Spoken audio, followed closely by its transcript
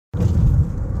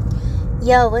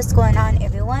Yo, what's going on,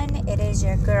 everyone? It is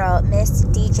your girl, Miss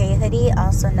DJ Hoodie,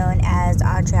 also known as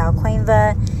Audrey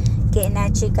Alquenva, getting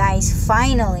at you guys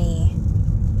finally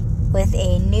with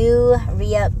a new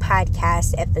re-up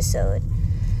podcast episode.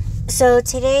 So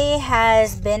today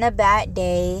has been a bad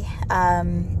day.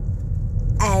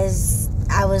 As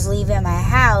I was leaving my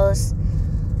house,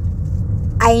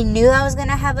 I knew I was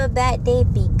gonna have a bad day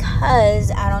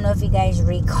because I don't know if you guys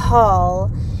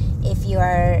recall, if you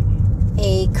are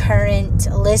a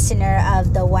current listener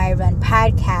of the Why Run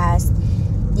podcast,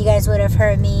 you guys would have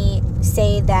heard me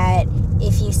say that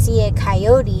if you see a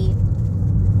coyote,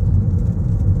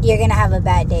 you're gonna have a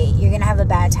bad day. You're gonna have a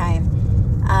bad time.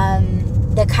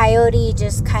 The coyote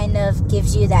just kind of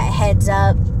gives you that heads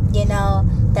up, you know,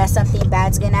 that something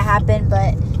bad's gonna happen,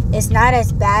 but it's not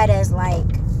as bad as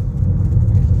like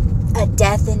a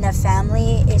death in the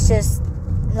family. It's just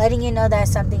letting you know that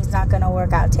something's not gonna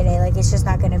work out today. Like, it's just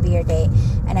not gonna be your day.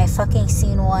 And I fucking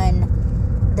seen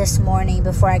one this morning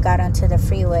before I got onto the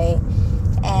freeway,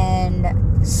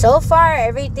 and so far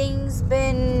everything's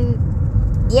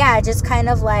been, yeah, just kind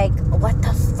of like, what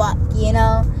the fuck, you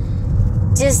know?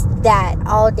 Just that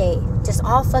all day, just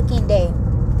all fucking day.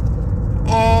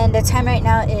 And the time right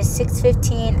now is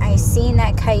 6:15. I seen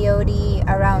that coyote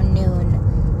around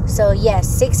noon. So yes,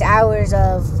 6 hours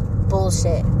of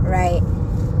bullshit, right?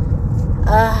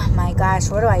 Oh my gosh,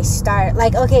 where do I start?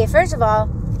 Like, okay, first of all,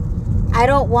 I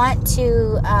don't want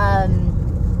to, I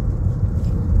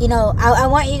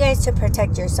want you guys to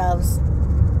protect yourselves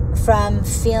from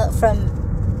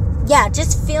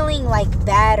just feeling like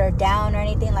bad or down or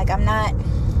anything. Like,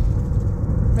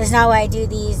 it's not why I do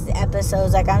these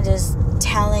episodes. Like, I'm just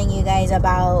telling you guys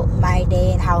about my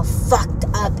day and how fucked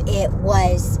up it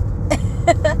was.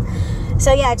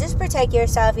 So yeah, just protect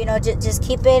yourself, you know, just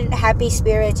keep in happy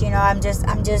spirits, you know. I'm just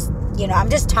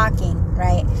talking,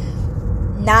 right?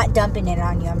 Not dumping it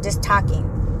on you. I'm just talking.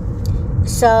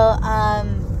 So,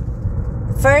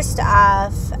 first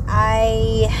off,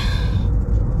 I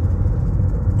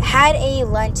had a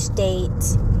lunch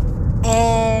date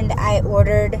and I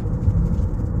ordered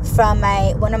from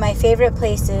one of my favorite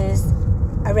places,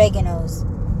 Oregano's.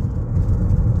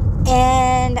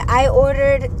 And I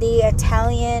ordered the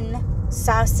Italian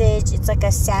sausage. It's like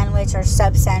a sandwich or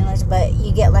sub sandwich, but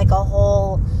you get like a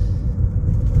whole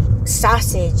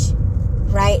sausage,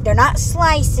 right? They're not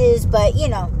slices, but you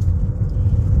know,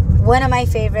 one of my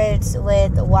favorites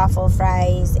with waffle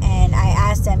fries. And I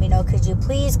asked them, you know, could you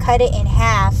please cut it in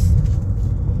half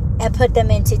and put them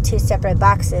into 2 separate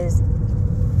boxes?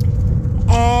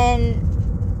 And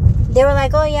they were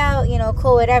like, oh yeah, you know,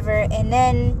 cool, whatever. And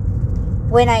then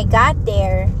when I got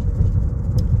there,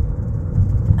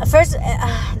 first,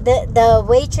 the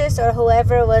waitress or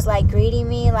whoever was like greeting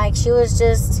me, like, she was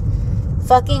just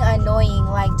fucking annoying.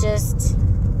 Like, just,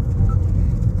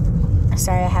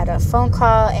 sorry, I had a phone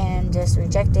call and just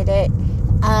rejected it.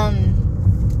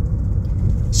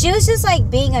 She was just like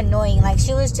being annoying. Like,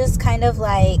 she was just kind of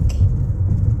like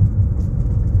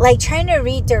trying to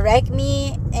redirect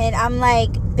me, and I'm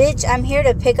like, bitch, I'm here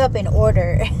to pick up an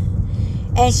order.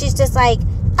 And she's just like,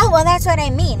 oh, well, that's what I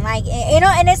mean. Like, you know,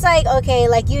 and it's like, okay,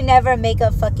 like, you never make a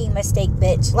fucking mistake,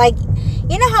 bitch. Like,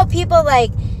 you know how people,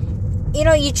 like, you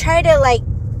know, you try to, like,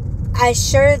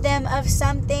 assure them of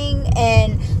something,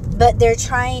 but they're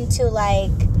trying to,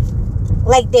 like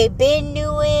they been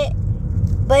knew it.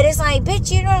 But it's like,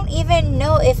 bitch, you don't even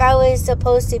know if I was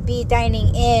supposed to be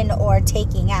dining in or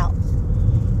taking out.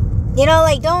 You know,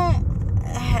 like,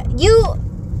 you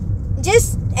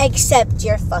just accept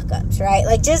your fuck ups, right?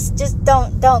 Like, just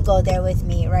don't go there with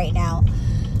me right now.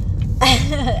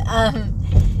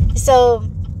 So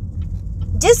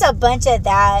just a bunch of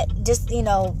that, just, you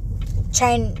know,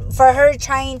 trying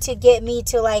to get me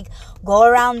to, like, go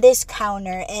around this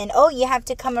counter, and oh, you have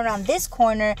to come around this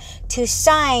corner to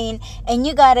sign, and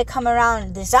you got to come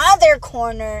around this other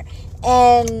corner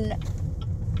and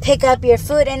pick up your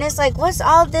food. And it's like, what's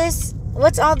all this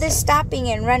stopping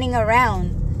and running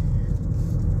around?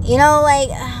 You know, like,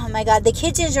 oh my God, the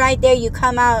kitchen's right there. You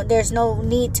come out, there's no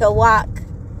need to walk.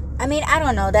 I mean, I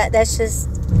don't know, that's just,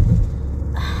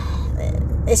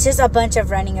 it's just a bunch of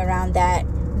running around that,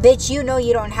 bitch, you know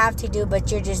you don't have to do,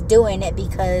 but you're just doing it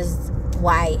because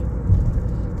why?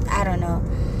 I don't know.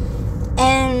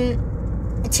 And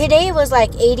today was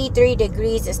like 83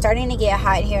 degrees. It's starting to get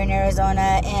hot here in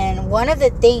Arizona. And one of the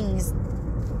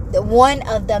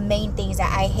main things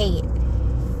that I hate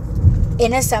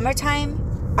in the summertime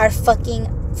are fucking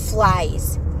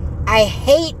flies. I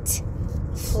hate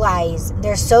flies.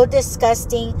 They're so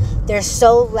disgusting. They're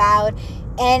so loud.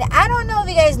 And I don't know if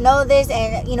you guys know this,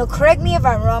 and, you know, correct me if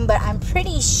I'm wrong, but I'm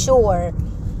pretty sure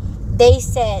they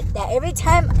said that every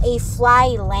time a fly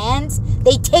lands,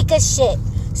 they take a shit.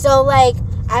 So, like,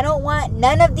 I don't want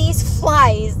none of these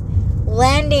flies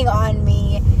landing on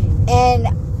me. And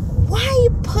why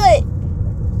put,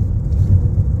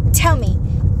 tell me,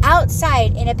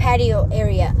 outside in a patio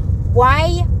area,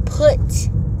 why put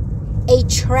a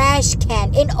trash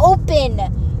can, an open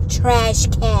trash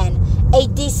can, a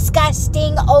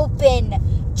disgusting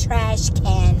open trash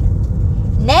can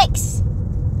next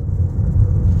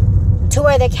to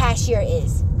where the cashier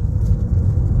is?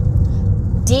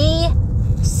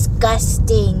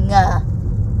 Disgusting.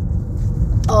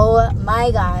 Oh my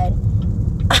god.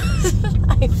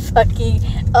 I fucking,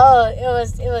 it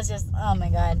was just, oh my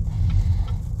god.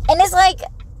 And it's like,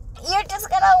 you're just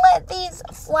gonna let these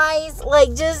flies,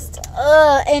 like, just,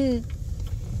 and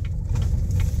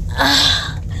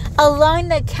along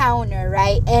the counter,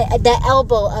 right, at the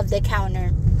elbow of the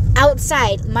counter,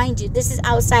 outside, mind you, this is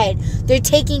outside, they're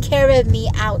taking care of me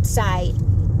outside.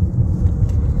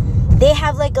 They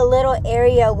have, like, a little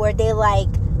area where they, like,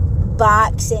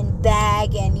 box and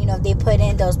bag, and, you know, they put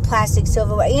in those plastic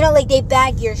silverware, you know, like, they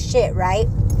bag your shit, right?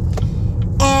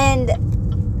 And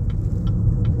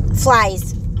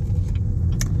flies.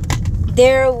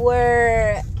 There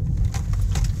were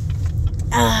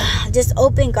just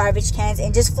open garbage cans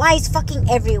and just flies fucking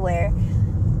everywhere.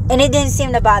 And it didn't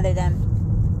seem to bother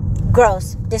them.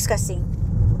 Gross. Disgusting.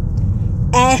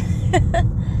 And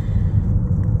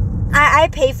I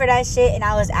paid for that shit and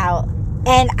I was out.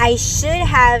 And I should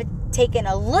have taken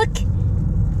a look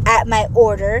at my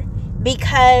order,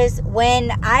 because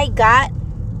when I got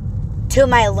to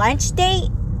my lunch date,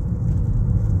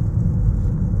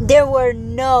 there were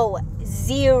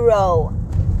zero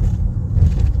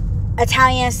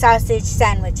Italian sausage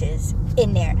sandwiches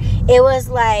in there. It was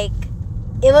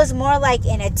more like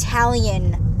an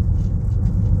Italian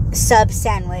sub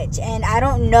sandwich. And I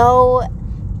don't know,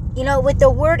 you know, with the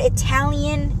word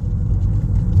Italian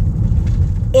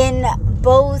in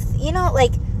both, you know,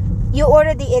 like, you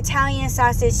order the Italian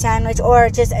sausage sandwich or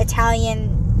just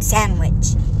Italian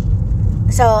sandwich.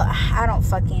 So, I don't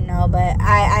fucking know, but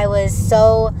I was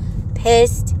so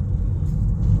pissed.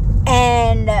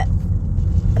 And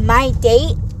my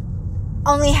date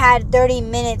only had 30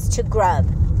 minutes to grub.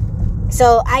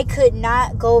 So, I could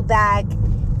not go back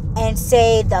and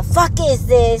say, the fuck is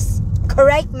this?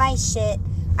 Correct my shit.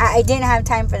 I didn't have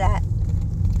time for that.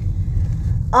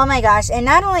 Oh my gosh. And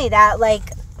not only that,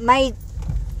 like, my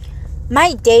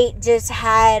date just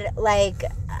had, like,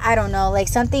 I don't know, like,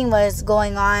 something was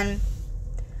going on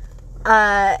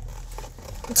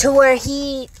to where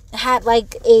he had,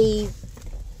 like,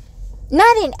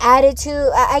 not an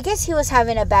attitude. I guess he was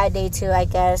having a bad day too, I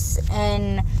guess.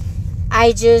 And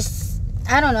I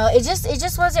don't know, it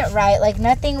just wasn't right. Like,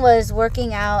 nothing was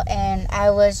working out, and I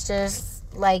was just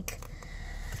like,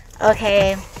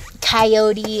 okay,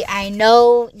 Coyote, I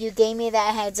know you gave me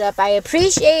that heads up. I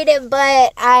appreciate it,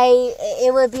 but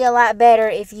it would be a lot better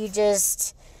if you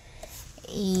just,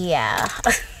 yeah.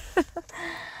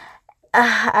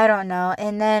 I don't know.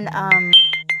 And then,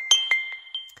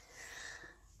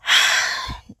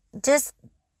 just,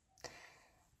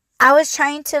 I was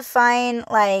trying to find,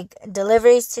 like,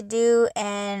 deliveries to do,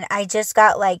 and I just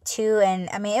got, like, 2, and,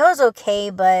 I mean, it was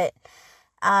okay, but,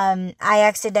 I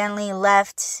accidentally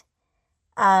left,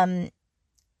 the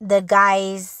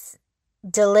guy's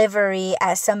delivery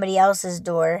at somebody else's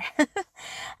door.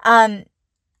 And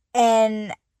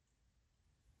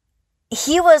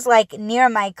he was, like, near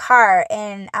my car,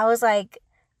 and I was like,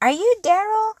 are you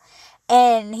Daryl?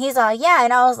 And he's all, yeah.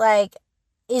 And I was like,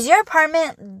 is your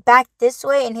apartment back this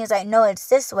way? And he's like, no, it's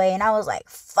this way. And I was like,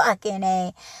 fucking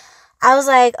A. I was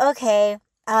like, okay,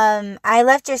 I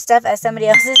left your stuff at somebody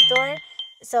else's door,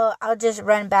 so I'll just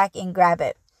run back and grab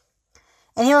it.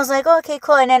 And he was like, oh, okay,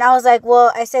 cool. And then I was like,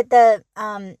 well, I said,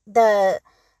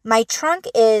 my trunk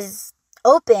is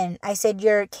open. I said,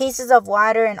 your cases of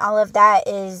water and all of that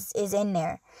is in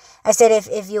there. I said,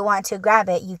 if you want to grab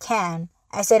it, you can.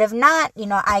 I said, if not, you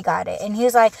know, I got it. And he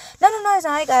was like, no,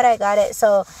 I got it.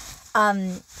 So,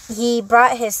 he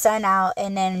brought his son out,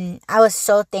 and then I was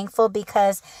so thankful,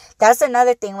 because that's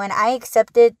another thing. When I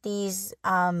accepted these,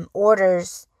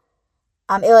 orders,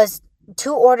 it was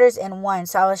 2 orders in one.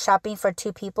 So I was shopping for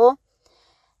 2 people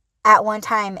at one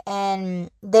time,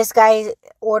 and this guy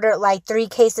ordered like 3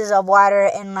 cases of water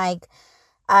and like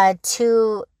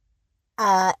 2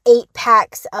 8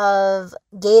 packs of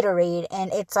Gatorade,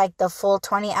 and it's like the full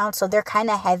 20 ounce, so they're kind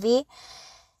of heavy.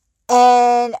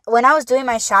 And when I was doing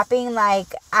my shopping,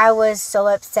 like, I was so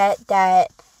upset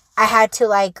that I had to,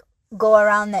 like, go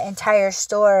around the entire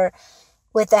store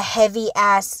with a heavy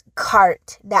ass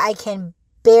cart that I can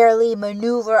barely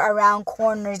maneuver around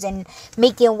corners and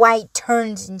making white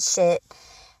turns and shit.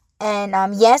 And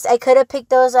yes, I could have picked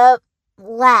those up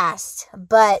last,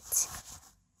 but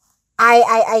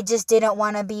I just didn't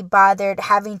want to be bothered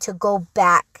having to go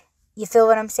back. You feel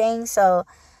what I'm saying? So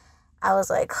I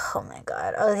was like, oh my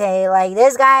God, okay, like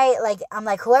this guy, like I'm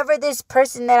like, whoever this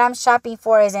person that I'm shopping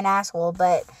for is an asshole,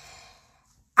 but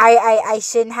I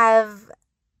shouldn't have,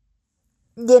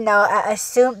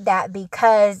 assumed that,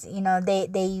 because,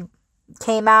 they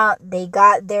came out, they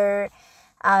got their,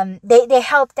 they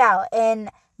helped out.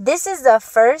 And this is the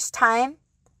first time,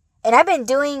 and I've been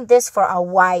doing this for a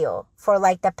while, for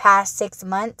like the past 6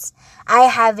 months. I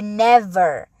have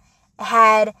never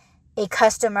had a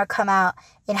customer come out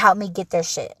and help me get their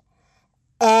shit.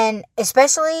 And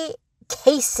especially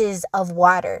cases of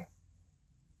water.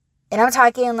 And I'm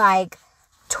talking like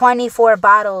 24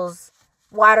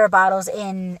 water bottles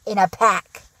in a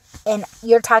pack. And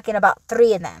you're talking about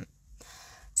 3 of them.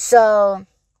 So,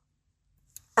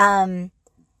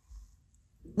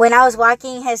 when I was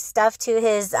walking his stuff to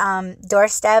his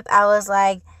doorstep, I was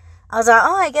like,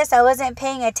 oh, I guess I wasn't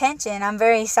paying attention. I'm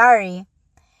very sorry.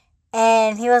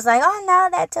 And he was like, oh, no,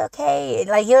 that's okay.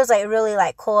 Like, he was like really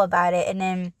like cool about it. And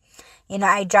then,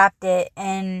 I dropped it,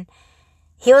 and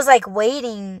he was like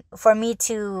waiting for me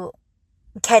to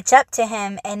catch up to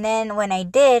him. And then when I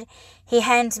did, he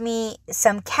hands me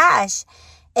some cash,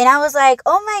 and I was like,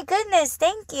 oh my goodness,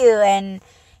 thank you. And,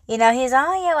 he's,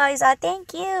 oh yeah, well, he's like,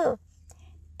 thank you.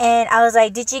 And I was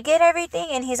like, did you get everything?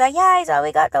 And he's like, yeah,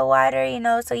 we got the water,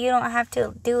 so you don't have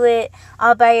to do it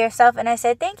all by yourself. And I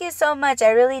said, thank you so much. I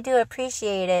really do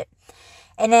appreciate it.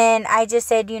 And then I just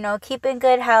said, keep in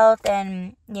good health.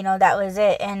 And, that was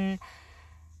it. And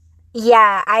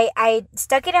yeah, I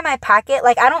stuck it in my pocket.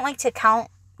 Like, I don't like to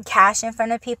count cash in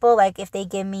front of people. Like, if they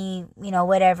give me,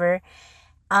 whatever.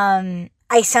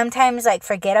 I sometimes like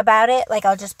forget about it. Like,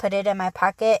 I'll just put it in my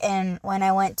pocket. And when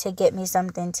I went to get me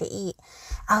something to eat,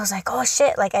 I was like, oh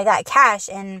shit, like I got cash.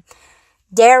 And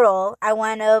Daryl, I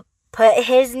want to put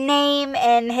his name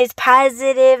and his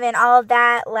positive and all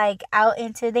that like out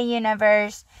into the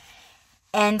universe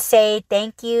and say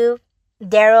thank you.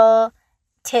 Daryl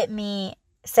tipped me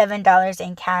 $7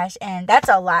 in cash, and that's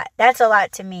a lot. That's a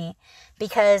lot to me,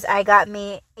 because I got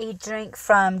me a drink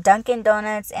from Dunkin'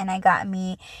 Donuts, and I got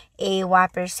me a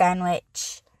Whopper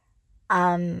sandwich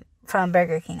from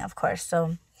Burger King, of course.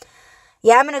 So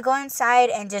yeah, I'm gonna go inside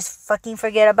and just fucking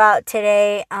forget about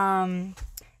today.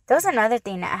 There was another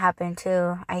thing that happened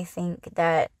too, I think,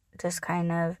 that just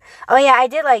kind of, oh yeah, I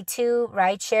did like 2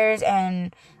 ride shares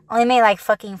and only made like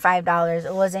fucking $5.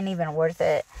 It wasn't even worth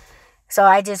it. So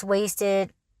I just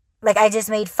wasted, like, I just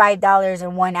made $5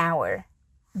 in 1 hour.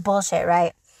 Bullshit,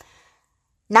 right?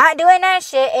 Not doing that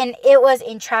shit. And it was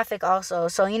in traffic also.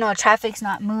 So, traffic's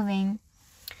not moving.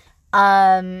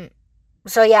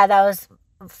 So yeah, that was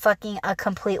fucking a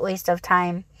complete waste of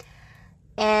time.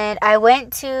 And I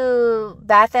went to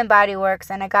Bath and Body Works,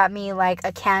 and I got me like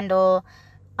a candle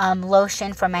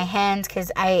lotion for my hands, because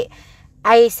I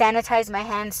sanitize my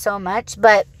hands so much.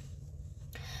 But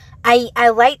I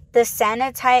like the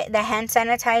hand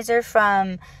sanitizer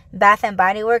from Bath and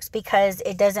Body Works, because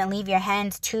it doesn't leave your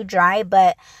hands too dry,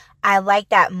 but I like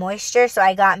that moisture. So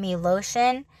I got me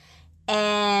lotion,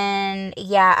 and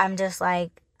yeah, I'm just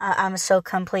like, I'm so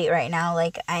complete right now.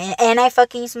 Like, I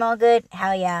fucking smell good.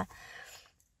 Hell yeah.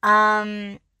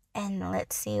 And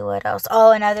let's see what else.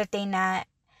 Oh, another thing that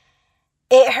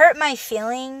it hurt my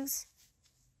feelings.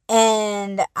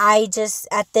 And I just,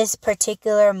 at this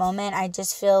particular moment, I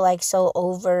just feel like so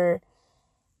over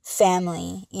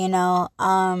family,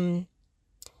 I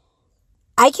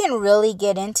can really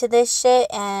get into this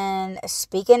shit. And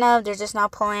speaking of, they're just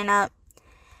not pulling up.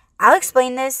 I'll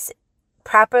explain this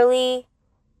properly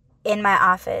in my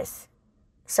office.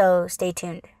 So stay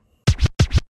tuned.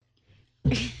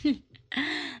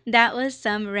 That was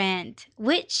some rant,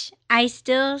 which I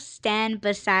still stand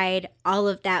beside all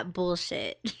of that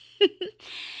bullshit.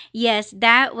 Yes,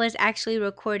 that was actually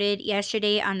recorded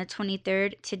yesterday on the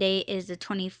 23rd. Today is the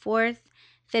 24th,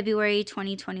 February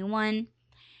 2021.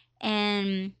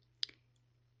 And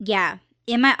yeah,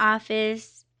 in my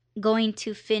office, going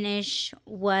to finish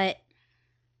what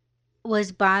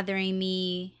was bothering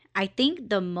me, I think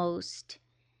the most,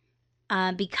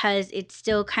 because it's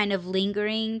still kind of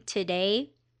lingering today.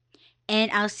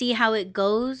 And I'll see how it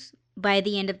goes by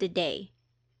the end of the day,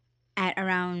 at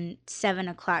around 7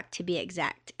 o'clock to be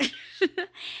exact.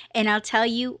 And I'll tell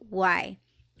you why.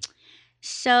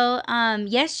 So,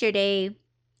 yesterday,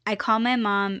 I called my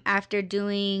mom after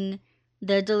doing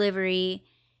the delivery,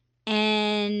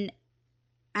 and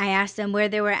I asked them where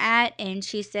they were at, and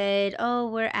she said, "Oh,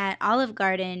 we're at Olive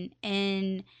Garden."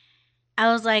 And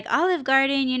I was like, "Olive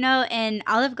Garden, you know?" And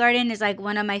Olive Garden is like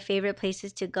one of my favorite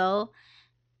places to go,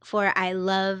 for I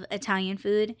love Italian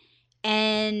food.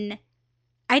 And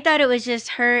I thought it was just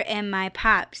her and my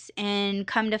pops, and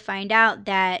come to find out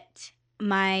that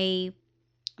my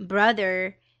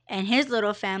brother and his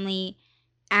little family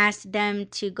asked them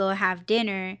to go have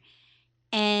dinner.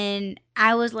 And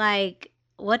I was like,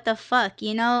 what the fuck,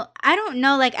 you know? I don't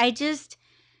know, like I just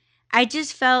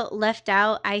felt left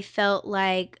out. I felt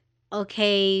like,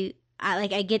 okay,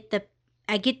 I get the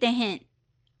hint.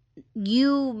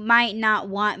 You might not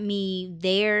want me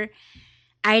there.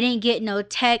 I didn't get no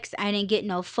text, I didn't get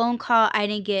no phone call, I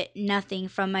didn't get nothing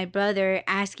from my brother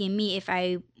asking me if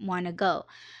I want to go.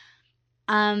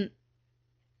 Um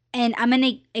and I'm going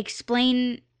to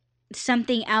explain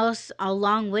something else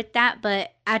along with that,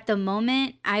 but at the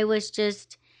moment I was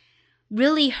just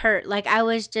really hurt. Like I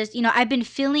was just, I've been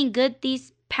feeling good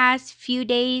these past few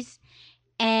days,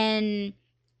 and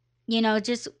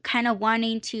just kind of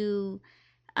wanting to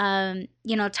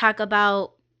talk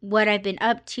about what I've been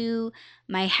up to,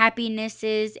 my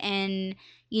happinesses, and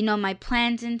my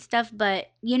plans and stuff.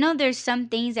 But there's some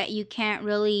things that you can't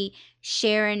really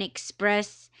share and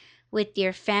express with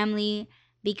your family,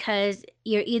 because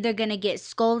you're either gonna get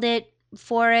scolded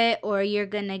for it, or you're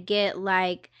gonna get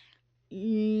like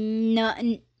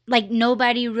like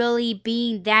nobody really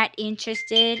being that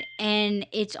interested, and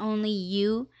it's only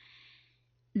you.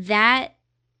 That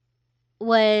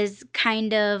was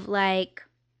kind of like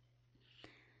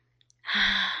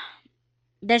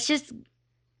that's just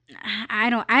I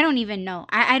don't even know.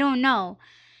 I don't know.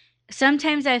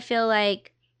 Sometimes I feel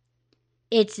like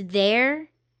it's there,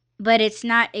 but it's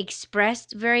not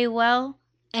expressed very well.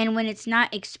 And when it's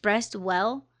not expressed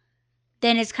well,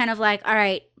 then it's kind of like, all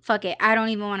right, fuck it. I don't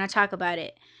even want to talk about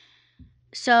it.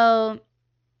 So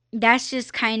that's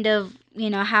just kind of,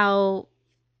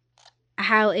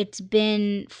 how it's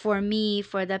been for me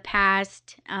for the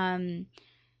past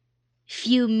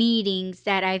few meetings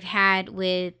that I've had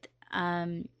with,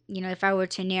 if I were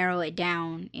to narrow it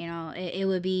down, it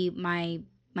would be my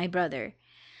brother.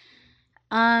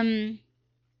 Um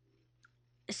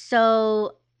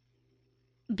so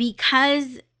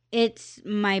because it's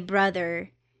my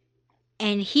brother,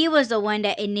 and he was the one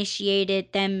that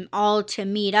initiated them all to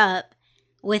meet up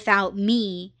without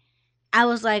me, I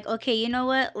was like, okay, you know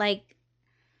what? Like,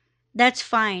 that's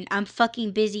fine. I'm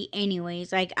fucking busy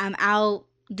anyways. Like, I'm out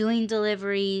doing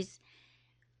deliveries,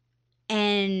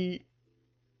 and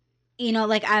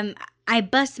like I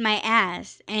bust my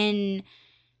ass. And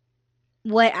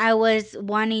what I was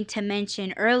wanting to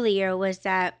mention earlier was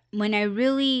that when I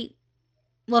really,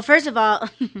 well, first of all,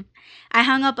 I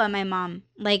hung up on my mom.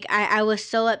 Like, I was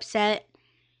so upset.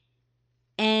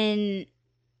 And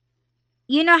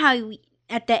you know how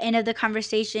at the end of the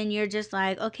conversation, you're just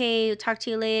like, okay, talk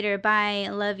to you later. Bye. I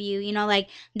love you. Like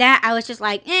that. I was just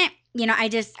like, eh. I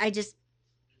just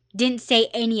didn't say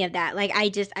any of that. Like, I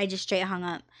just straight hung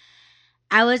up.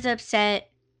 I was upset,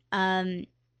 um,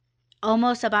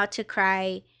 almost about to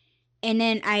cry. And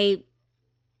then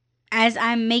as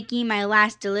I'm making my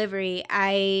last delivery,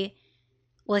 I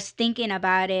was thinking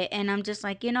about it, and I'm just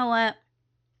like, you know what?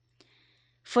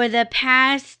 For the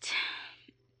past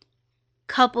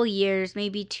couple years,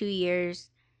 maybe 2 years,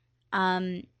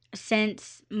 um,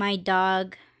 since my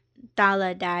dog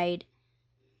Tala died,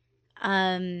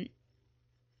 um,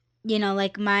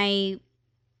 like my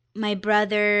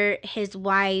brother, his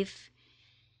wife,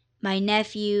 my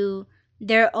nephew,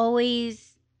 they're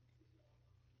always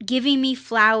giving me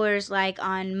flowers, like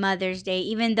on Mother's Day,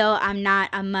 even though I'm not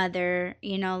a mother.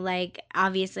 Like,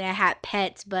 obviously I had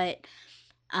pets, but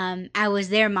I was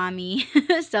their mommy.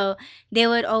 So they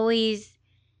would always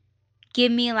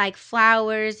give me like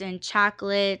flowers and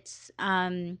chocolates,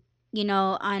 on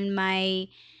my,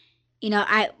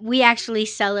 I we actually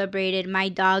celebrated my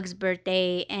dog's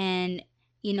birthday, and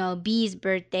B's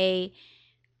birthday.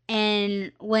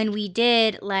 And when we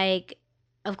did, like,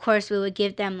 of course we would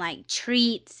give them like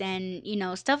treats and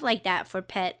stuff like that for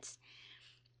pets.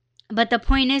 But the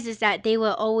point is that they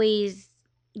will always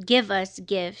give us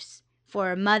gifts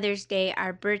for Mother's Day,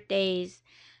 our birthdays,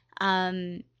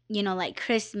 like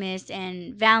Christmas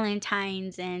and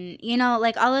Valentine's, and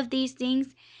like all of these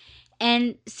things.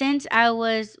 And since I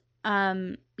was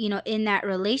in that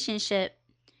relationship,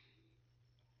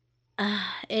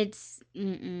 it's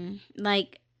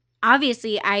like,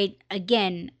 obviously, I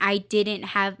didn't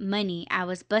have money. I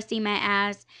was busting my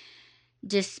ass,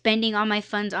 just spending all my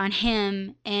funds on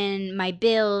him and my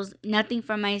bills, nothing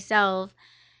for myself.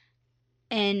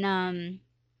 And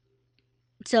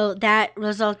So that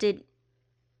resulted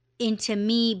into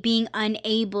me being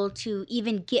unable to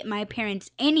even get my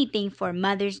parents anything for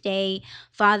Mother's Day,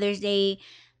 Father's Day.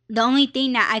 The only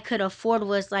thing that I could afford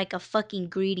was like a fucking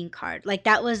greeting card. Like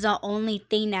that was the only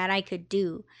thing that I could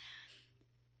do.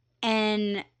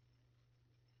 And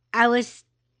I was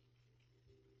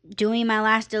doing my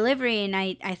last delivery and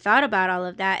I thought about all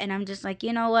of that and I'm just like,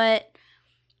 you know what?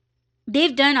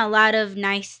 They've done a lot of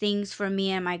nice things for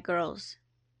me and my girls.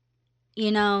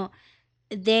 You know,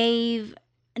 they've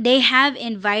they have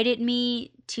invited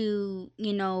me to,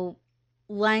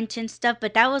 lunch and stuff,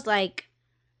 but that was like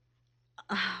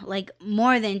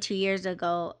more than 2 years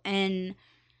ago and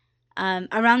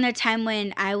around the time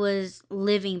when I was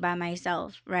living by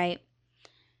myself, right?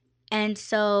 And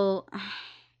so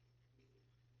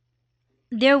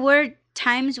there were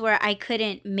times where I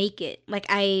couldn't make it. Like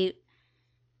I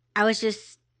was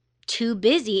just too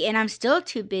busy and I'm still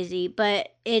too busy, but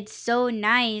it's so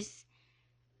nice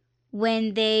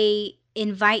when they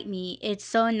invite me. It's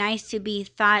so nice to be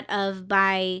thought of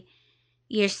by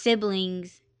your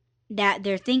siblings, that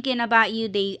they're thinking about you.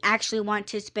 They actually want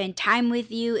to spend time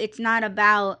with you. It's not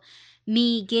about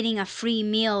me getting a free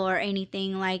meal or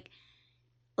anything like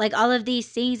all of these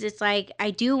things. It's like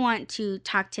I do want to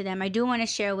talk to them. I do want to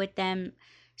share with them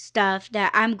stuff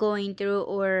that I'm going through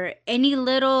or any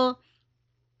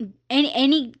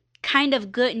kind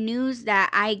of good news that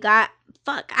I got.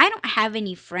 Fuck, I don't have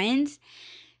any friends.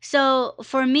 So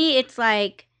for me, it's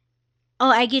like, oh,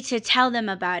 I get to tell them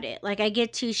about it. Like I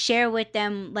get to share with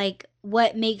them like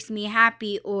what makes me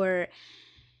happy or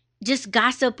just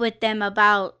gossip with them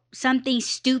about something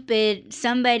stupid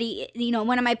somebody,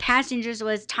 one of my passengers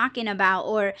was talking about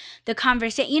or the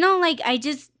conversation. Like I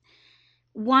just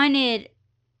wanted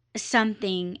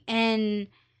something and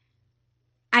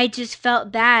I just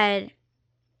felt bad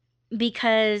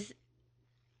because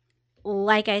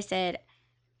like I said,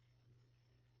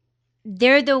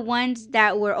 they're the ones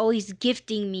that were always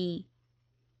gifting me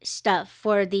stuff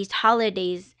for these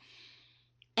holidays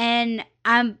and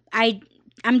I'm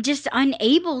just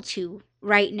unable to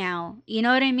right now. You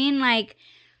know what I mean? Like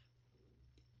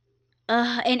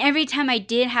and every time I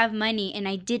did have money and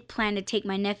I did plan to take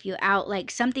my nephew out, like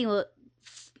something will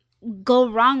f- go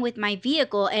wrong with my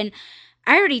vehicle and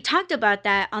I already talked about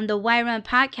that on the Why Run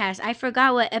podcast. I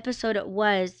forgot what episode it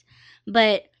was,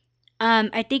 but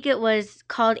I think it was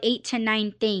called 8 to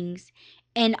 9 things.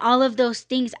 And all of those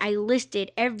things I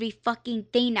listed every fucking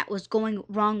thing that was going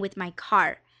wrong with my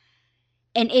car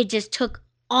and it just took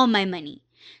all my money.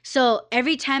 So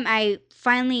every time I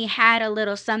finally had a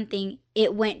little something,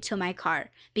 it went to my car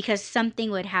because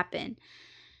something would happen.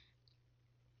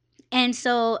 And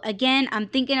so again, I'm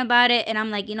thinking about it and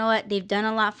I'm like, you know what? They've done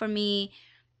a lot for me,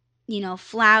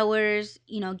 flowers,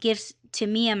 gifts to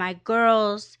me and my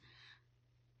girls.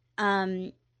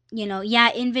 Um,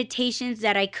 yeah, invitations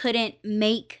that I couldn't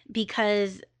make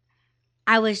because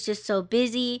I was just so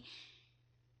busy.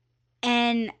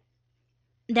 And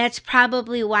that's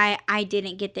probably why I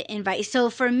didn't get the invite. So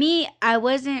for me, I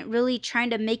wasn't really trying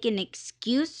to make an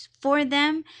excuse for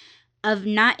them of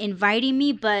not inviting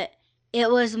me, but it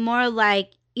was more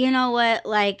like, you know what,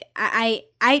 like I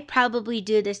probably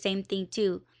do the same thing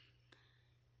too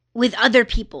with other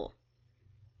people.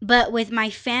 But with my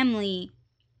family,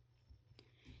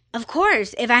 of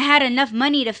course, if I had enough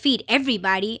money to feed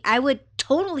everybody, I would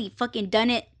totally fucking done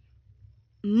it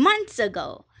months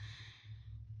ago.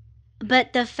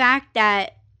 But the fact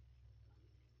that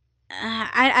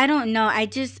I don't know. I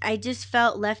just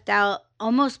felt left out,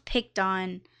 almost picked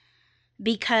on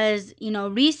because,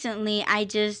 recently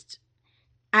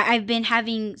I've been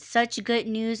having such good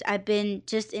news. I've been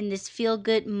just in this feel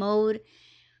good mode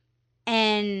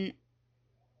and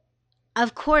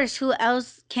of course, who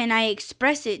else can I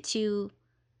express it to?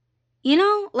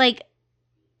 Like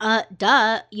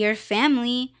duh, your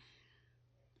family,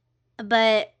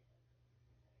 but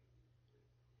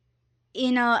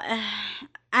you know,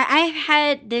 I've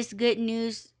had this good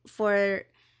news for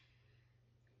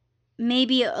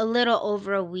maybe a little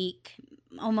over a week,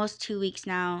 almost 2 weeks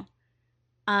now.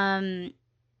 Um,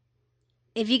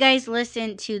 if you guys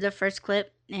listened to the first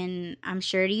clip, and I'm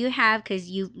sure you have because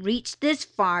you reached this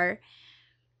far,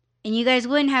 and you guys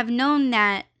wouldn't have known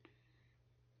that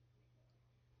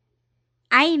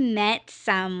I met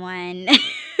someone.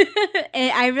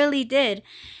 And I really did.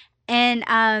 And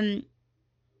I'm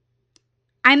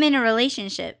in a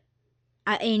relationship,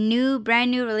 a new, brand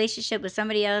new relationship with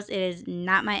somebody else. It is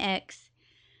not my ex.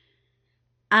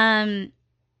 Um,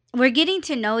 we're getting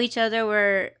to know each other.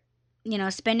 We're,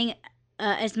 spending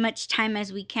as much time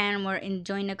as we can. We're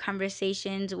enjoying the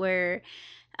conversations. We're,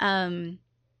 um,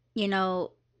 you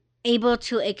know, able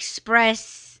to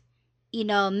express,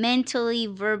 mentally,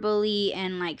 verbally,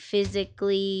 and like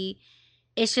physically.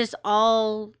 It's just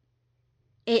all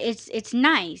it's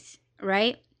nice,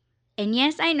 right? And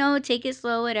yes, I know, take it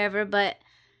slow, whatever, but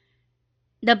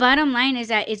the bottom line is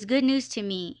that it's good news to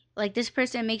me. Like, this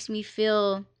person makes me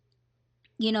feel,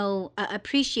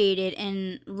 appreciated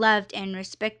and loved and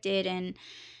respected, and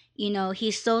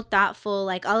he's so thoughtful.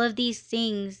 Like, all of these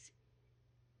things,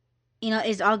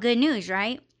 is all good news,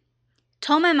 right?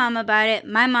 Told my mom about it.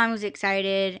 My mom was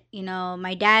excited.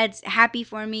 My dad's happy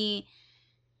for me.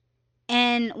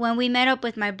 And when we met up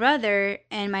with my brother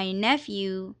and my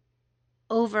nephew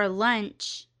over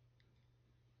lunch,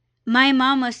 my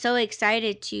mom was so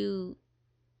excited to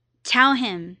tell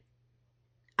him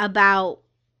about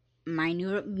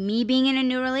me being in a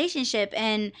new relationship.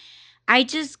 And I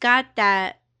just got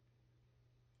that,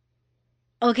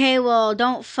 okay, well,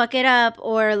 don't fuck it up,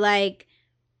 or like,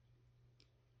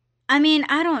 I mean,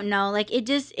 I don't know, like, it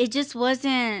just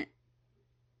wasn't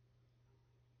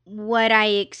what I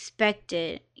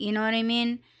expected, you know what I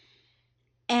mean?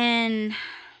 And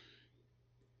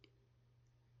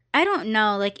I don't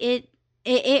know, like, it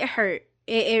hurt.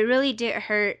 It really did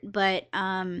hurt. But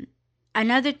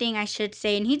another thing I should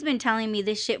say, and he's been telling me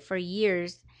this shit for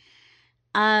years.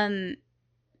 um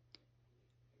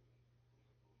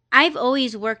I've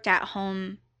always worked at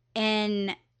home,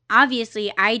 and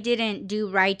obviously I didn't do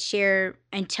rideshare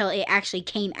until it actually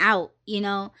came out,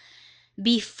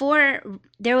 before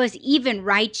there was even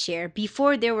rideshare,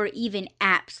 before there were even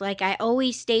apps. Like, I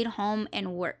always stayed home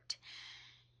and worked.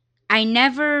 I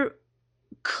never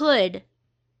could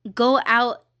go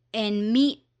out and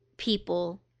meet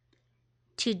people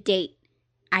to date.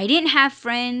 I didn't have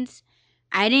friends.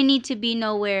 I didn't need to be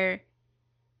nowhere.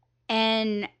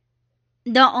 And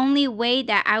the only way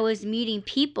that I was meeting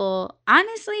people,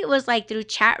 honestly, it was like through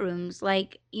chat rooms,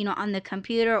 like, on the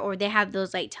computer, or they have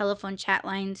those like telephone chat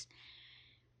lines.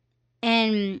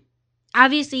 And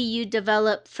obviously, you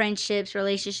develop friendships,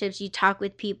 relationships, you talk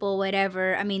with people,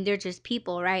 whatever. I mean, they're just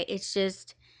people, right? It's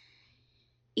just,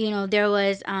 there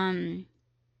was,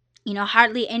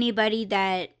 hardly anybody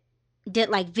that did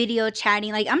like video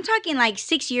chatting. Like, I'm talking like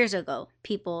 6 years ago,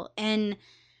 people. And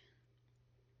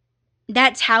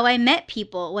that's how I met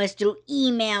people, was through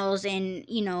emails and,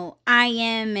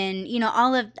 IM, and,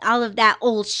 all of that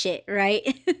old shit,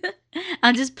 right?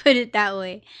 I'll just put it that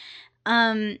way.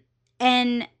 Um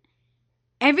and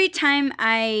every time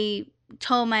I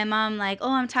told my mom, like,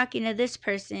 "Oh, I'm talking to this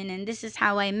person, and this is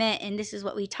how I met, and this is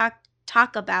what we talk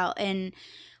about, and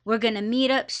we're going to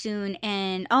meet up soon,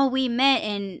 and oh, we met,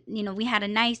 and we had a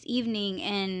nice evening,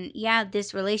 and yeah,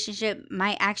 this relationship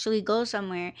might actually go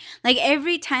somewhere." Like,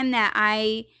 every time that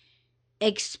I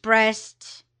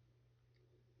expressed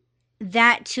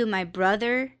that to my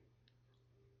brother,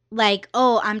 like,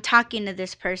 "Oh, I'm talking to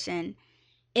this person,"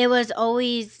 it was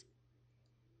always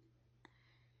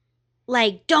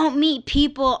like, "Don't meet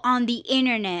people on the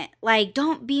internet. Like,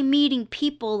 don't be meeting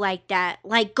people like that.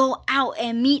 Like, go out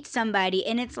and meet somebody."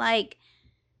 And it's like,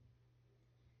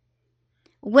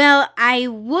 well, I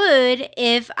would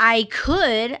if I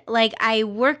could. Like, I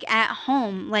work at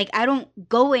home. Like, I don't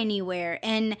go anywhere.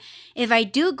 And if I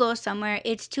do go somewhere,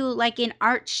 it's to like an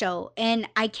art show. And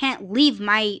I can't leave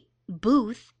my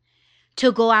booth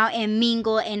to go out and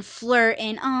mingle and flirt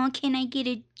and, "Oh, can I get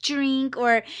a drink?"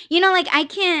 Or, like, I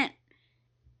can't,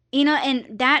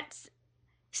 and that's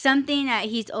something that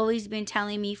he's always been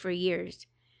telling me for years.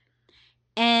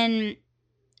 And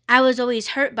I was always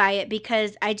hurt by it,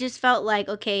 because I just felt like,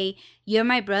 okay, you're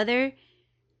my brother.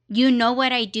 You know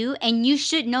what I do, and you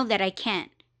should know that I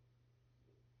can't.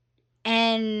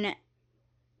 And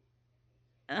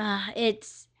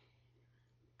it's,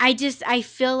 I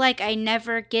feel like I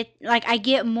never get, like, I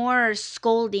get more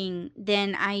scolding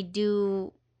than I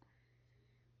do,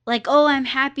 like, "Oh, I'm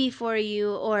happy for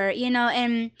you," or,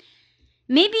 and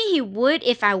maybe he would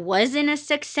if I was in a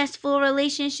successful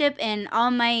relationship and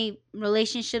all my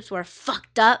relationships were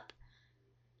fucked up.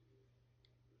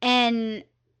 And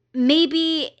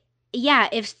maybe, yeah,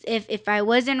 if I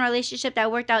was in a relationship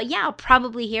that worked out, yeah, I'll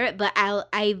probably hear it, but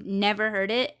I've never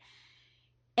heard it.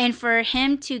 And for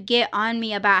him to get on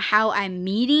me about how I'm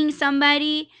meeting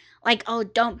somebody, like, "Oh,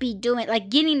 don't be doing," like,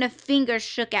 getting the finger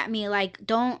shook at me, like,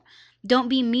 don't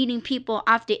be meeting people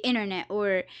off the internet,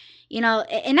 or,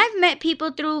 and I've met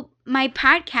people through my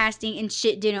podcasting and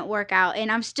shit didn't work out,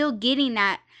 and I'm still getting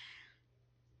that,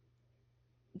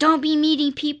 "Don't be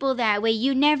meeting people that way.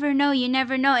 You never know. You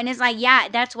never know." And it's like, yeah,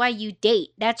 that's why you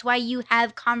date. That's why you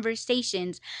have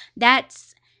conversations.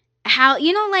 That's how,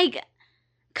 like,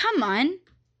 come on.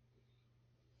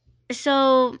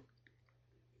 So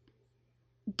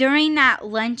during that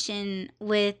luncheon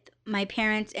with my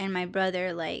parents and my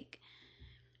brother, like,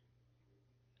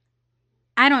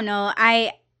 I don't know,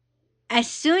 as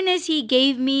soon as he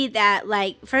gave me that,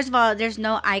 like, first of all, there's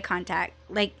no eye contact.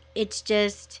 Like, it's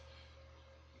just,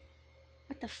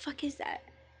 what the fuck is that?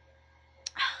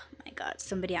 Oh my god,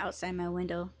 somebody outside my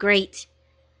window. Great.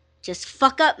 Just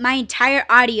fuck up my entire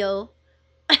audio.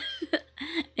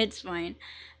 It's fine.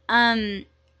 Um,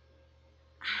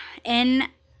 and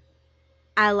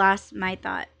I lost my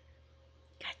thought.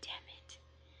 God damn it.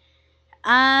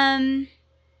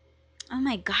 Oh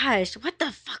my gosh, what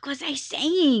the fuck was I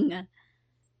saying?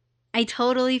 I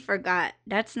totally forgot.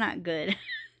 That's not good.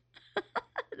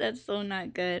 That's so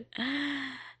not good.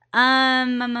 I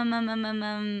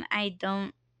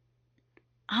don't.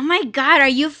 Oh my god, are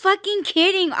you fucking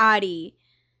kidding, Audie?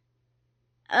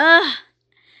 Ugh.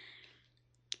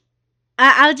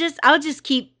 I'll just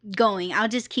keep going. I'll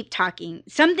just keep talking.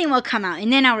 Something will come out,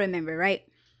 and then I'll remember, right?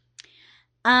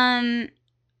 Um,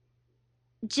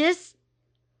 just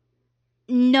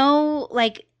no,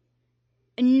 like,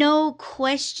 no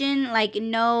question, like,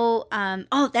 no.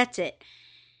 Oh, that's it.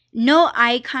 No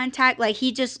eye contact. Like,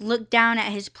 he just looked down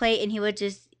at his plate and he would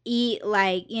just eat,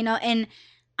 like, and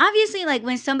obviously, like,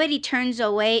 when somebody turns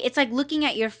away, it's like looking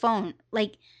at your phone.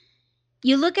 Like,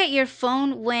 you look at your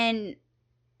phone when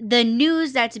the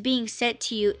news that's being said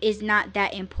to you is not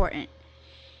that important.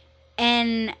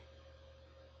 And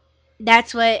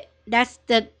that's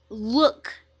the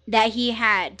look that he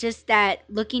had, just that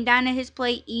looking down at his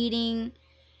plate, eating.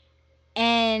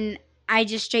 And I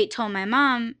just straight told my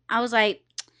mom, I was like,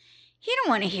 he don't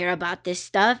want to hear about this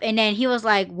stuff. And then he was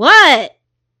like, what?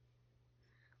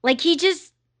 Like, he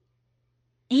just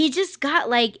got,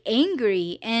 like,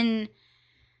 angry. And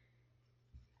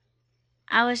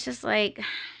I was just like,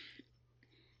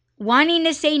 wanting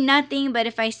to say nothing, but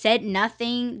if I said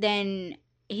nothing, then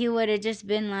he would have just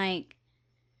been like,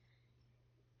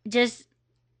 just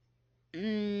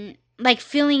like,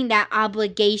 feeling that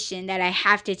obligation that I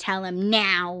have to tell him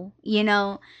now.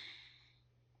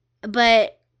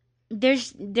 But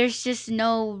there's just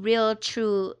no real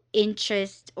true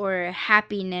interest or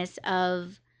happiness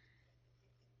of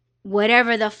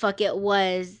whatever the fuck it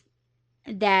was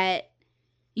that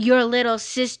your little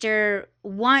sister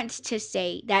wants to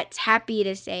say, that's happy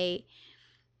to say.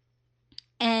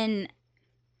 And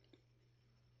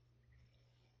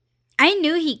I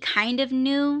knew he kind of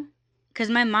knew, because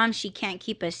my mom, she can't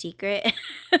keep a secret.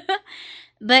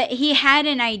 But he had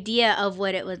an idea of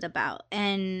what it was about.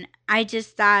 And I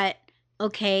just thought,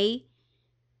 okay,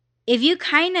 if you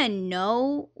kind of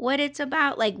know what it's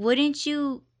about, like, wouldn't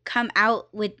you come out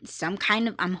with some kind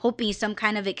of, I'm hoping, some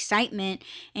kind of excitement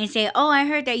and say, oh, I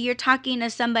heard that you're talking to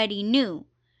somebody new.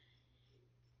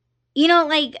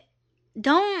 Like,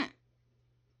 don't,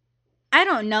 I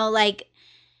don't know, like,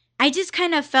 I just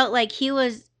kind of felt like he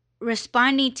was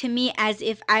responding to me as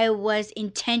if I was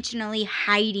intentionally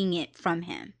hiding it from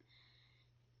him,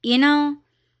 you know?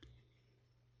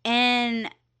 And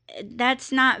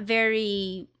that's not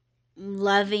very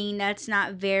loving. That's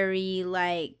not very,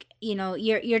 like,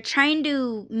 you're trying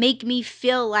to make me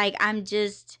feel like I'm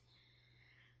just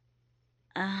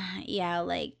yeah,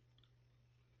 like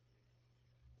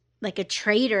a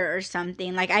traitor or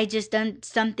something. Like, I just done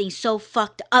something so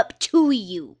fucked up to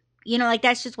you. Like,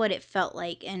 that's just what it felt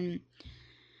like. And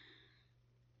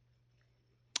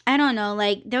I don't know,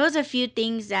 like, there was a few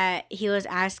things that he was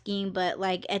asking, but,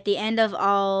 like, at the end of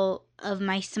all of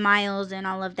my smiles and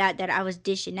all of that I was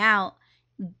dishing out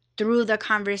through the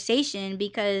conversation,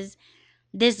 because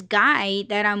this guy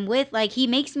that I'm with, like, he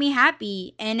makes me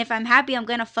happy. And if I'm happy, I'm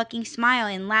gonna fucking smile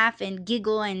and laugh and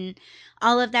giggle and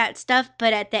all of that stuff.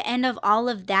 But at the end of all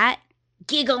of that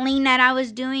giggling that I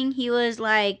was doing, he was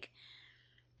like,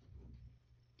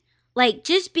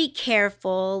 just be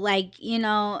careful. Like,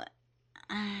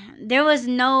 there was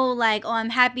no, like, oh, I'm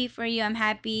happy for you. I'm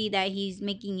happy that he's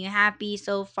making you happy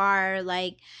so far.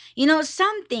 Like,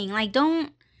 something. Like,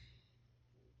 don't.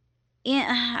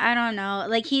 Yeah, I don't know.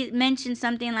 Like, he mentioned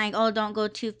something like, oh, don't go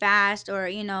too fast, or,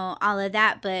 all of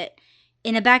that. But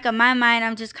in the back of my mind,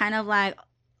 I'm just kind of like,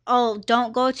 oh,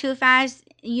 don't go too fast.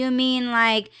 You mean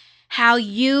like how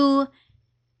you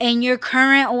and your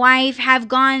current wife have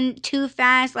gone too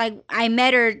fast? Like, I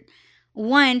met her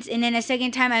once, and then the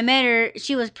second time I met her,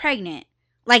 she was pregnant.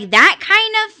 Like, that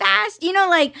kind of fast,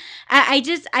 like,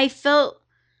 I felt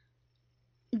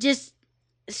just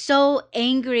so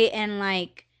angry and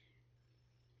like,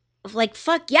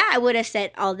 fuck yeah, I would have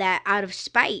said all that out of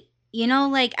spite.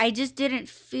 Like, I just didn't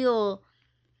feel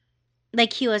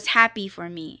like he was happy for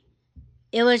me.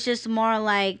 It was just more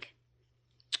like,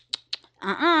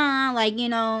 like,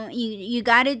 you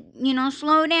gotta,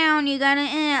 slow down, you gotta,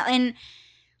 and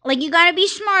like, you gotta be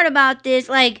smart about this.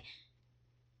 Like,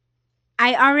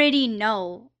 I already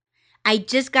know. I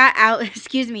just got out,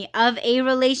 excuse me, of a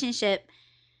relationship.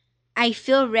 I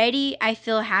feel ready, I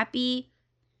feel happy.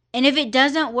 And if it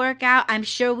doesn't work out, I'm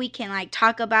sure we can like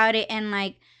talk about it and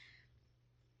like,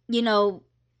 you know,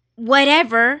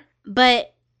 whatever.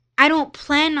 But I don't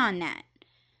plan on that.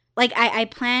 Like, I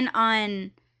plan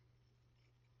on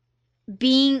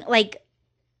being like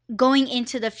going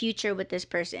into the future with this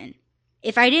person.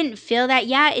 If I didn't feel that,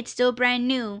 yeah, it's still brand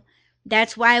new.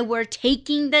 That's why we're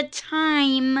taking the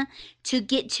time to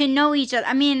get to know each other.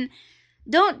 I mean,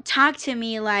 don't talk to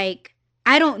me like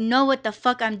I don't know what the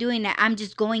fuck I'm doing, that I'm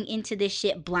just going into this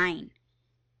shit blind.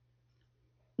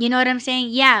 You know what I'm saying?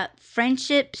 Yeah,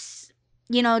 friendships,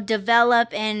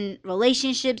 develop and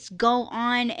relationships go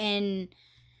on, and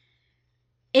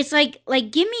it's like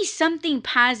give me something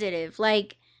positive.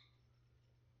 Like,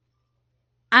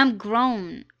 I'm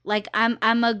grown. Like,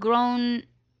 I'm a grown,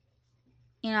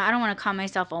 I don't want to call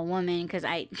myself a woman cuz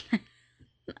I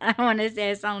don't want to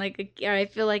say I sound like or I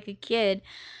feel like a kid,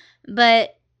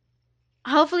 but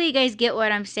hopefully you guys get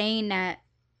what I'm saying, that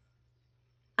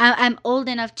I'm old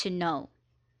enough to know.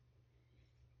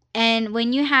 And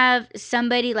when you have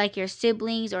somebody like your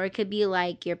siblings, or it could be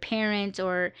like your parents,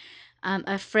 or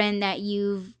a friend that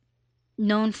you've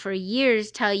known for years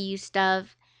tell you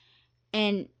stuff,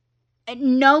 and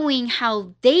knowing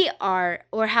how they are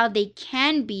or how they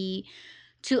can be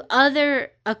to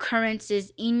other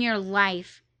occurrences in your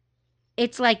life,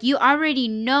 it's like you already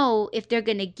know if they're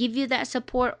going to give you that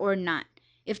support or not,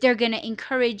 if they're going to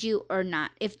encourage you or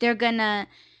not, if they're going to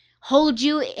hold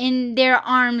you in their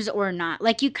arms or not.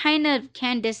 Like, you kind of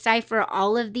can decipher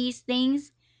all of these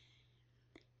things.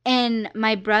 And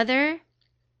my brother,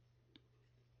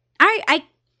 I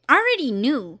already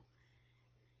knew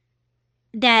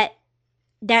that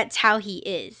that's how he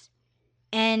is.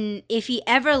 And if he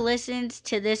ever listens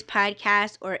to this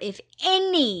podcast, or if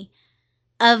any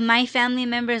of my family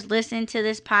members listen to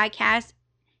this podcast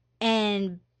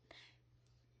and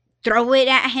throw it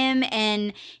at him,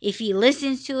 and if he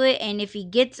listens to it and if he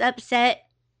gets upset,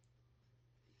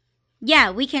 yeah,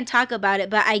 we can talk about it.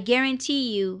 But I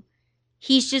guarantee you,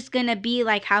 he's just gonna be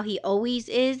like how he always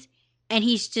is, and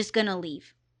he's just gonna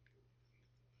leave.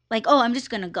 Like, oh, I'm just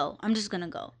gonna go. I'm just gonna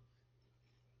go.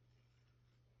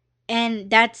 And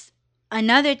that's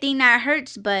another thing that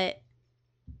hurts, but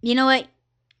you know what?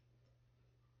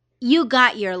 You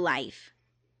got your life.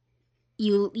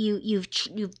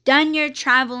 You've done your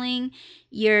traveling.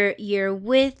 You're you're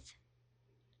with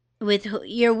who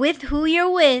you're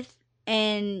with,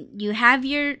 and you have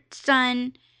your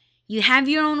son. You have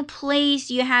your own place.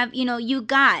 You have, you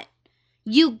got.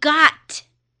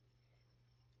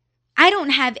 I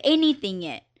don't have anything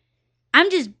yet.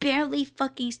 I'm just barely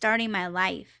fucking starting my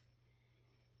life.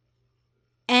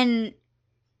 And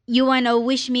you want to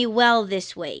wish me well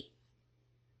this way.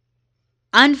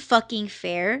 Unfucking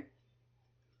fair.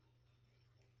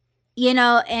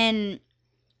 And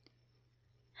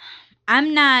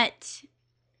I'm not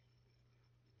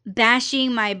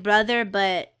bashing my brother,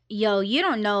 but yo, you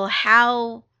don't know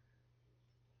how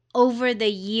over the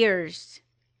years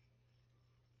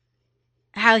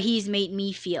how he's made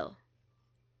me feel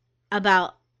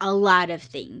about a lot of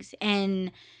things.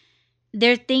 And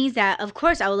there are things that, of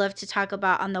course, I would love to talk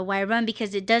about on the Why Run,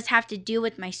 because it does have to do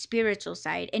with my spiritual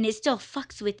side, and it still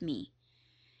fucks with me.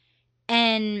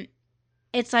 And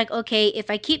it's like, okay, if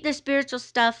I keep the spiritual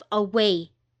stuff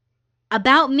away,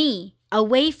 about me,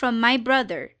 away from my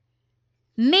brother,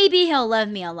 maybe he'll love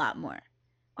me a lot more.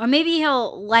 Or maybe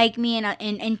he'll like me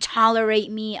and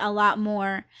tolerate me a lot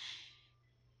more.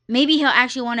 Maybe he'll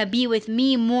actually want to be with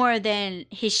me more than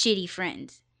his shitty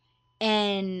friends.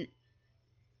 And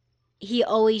he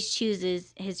always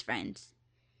chooses his friends.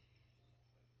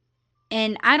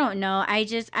 And I don't know, I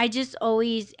just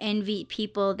always envied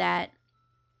people that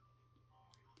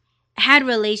had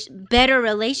better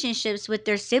relationships with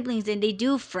their siblings than they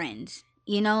do friends.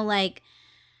 Like,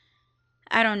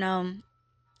 I don't know.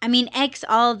 I mean, X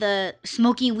all the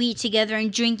smoking weed together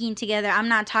and drinking together. I'm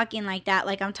not talking like that.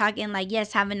 Like, I'm talking like,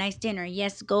 yes, have a nice dinner.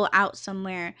 Yes, go out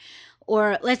somewhere.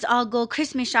 Or let's all go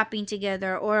Christmas shopping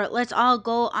together. Or let's all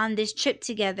go on this trip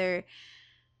together.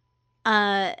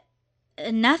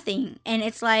 Nothing. And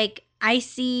it's like, I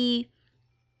see,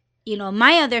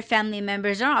 my other family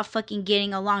members are all fucking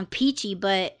getting along peachy,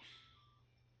 but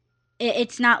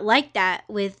it's not like that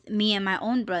with me and my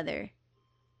own brother.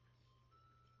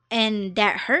 And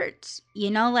that hurts,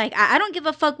 like, I don't give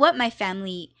a fuck what my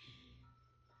family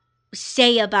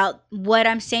say about what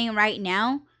I'm saying right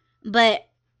now, But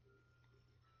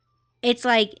it's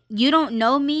like, you don't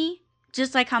know me,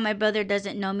 just like how my brother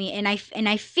doesn't know me. And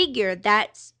I figure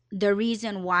that's the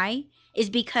reason why, is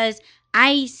because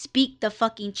I speak the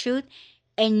fucking truth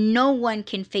and no one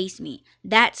can face me.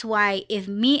 That's why if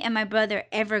me and my brother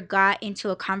ever got into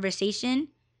a conversation,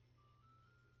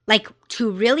 like to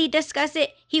really discuss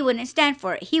it, he wouldn't stand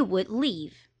for it. He would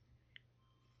leave.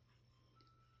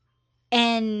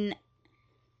 And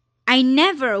I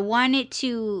never wanted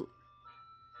to.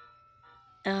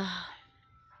 Ugh,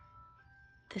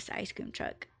 this ice cream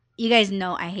truck. You guys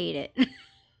know I hate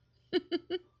it.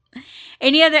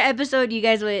 Any other episode, you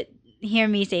guys would hear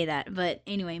me say that. But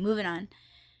anyway, moving on.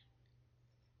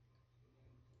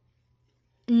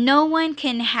 No one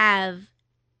can have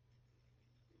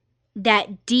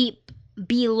that deep,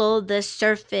 below the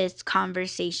surface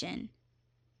conversation.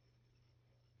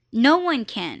 No one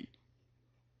can.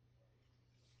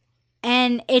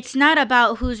 And it's not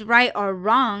about who's right or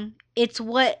wrong. It's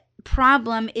what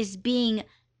problem is being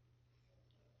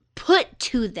put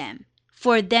to them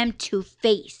for them to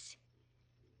face.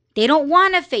 They don't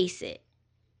want to face it.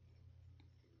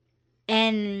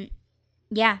 And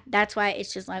yeah, that's why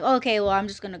it's just like, okay, well, I'm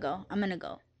just going to go. I'm going to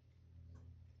go.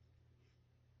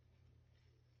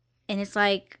 And it's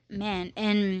like, man.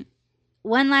 And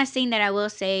one last thing that I will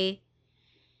say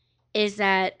is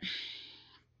that,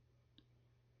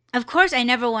 of course, I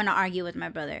never want to argue with my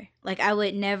brother. Like, I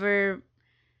would never,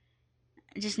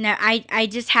 just never, I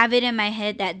just have it in my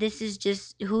head that this is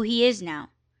just who he is now.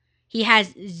 He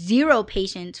has zero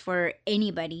patience for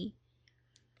anybody.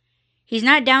 He's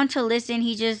not down to listen.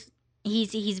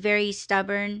 He's very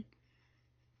stubborn.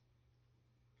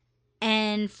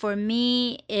 And for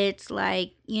me, it's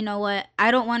like, you know what? I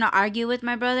don't want to argue with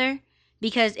my brother,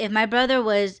 because if my brother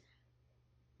was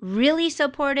really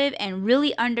supportive and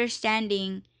really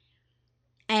understanding,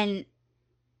 and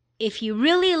if he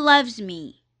really loves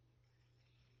me,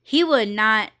 he would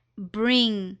not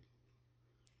bring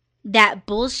that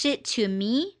bullshit to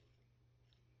me,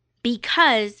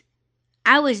 because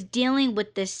I was dealing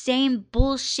with the same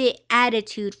bullshit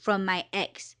attitude from my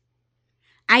ex.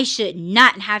 I should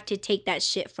not have to take that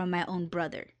shit from my own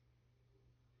brother.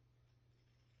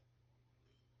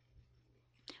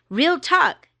 Real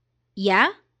talk. Yeah,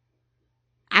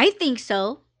 I think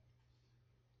so.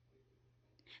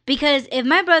 Because if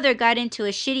my brother got into a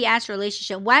shitty ass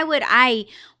relationship, why would I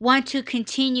want to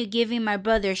continue giving my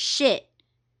brother shit?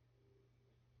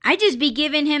 I just be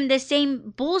giving him the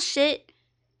same bullshit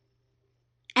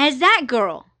as that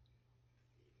girl.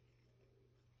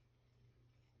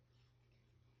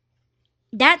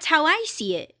 That's how I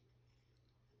see it.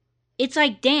 It's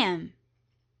like, damn,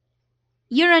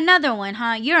 you're another one,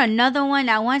 huh? You're another one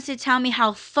that wants to tell me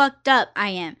how fucked up I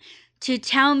am. To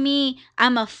tell me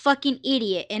I'm a fucking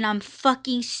idiot and I'm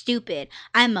fucking stupid.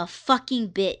 I'm a fucking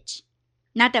bitch.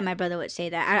 Not that my brother would say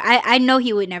that. I know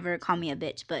he would never call me a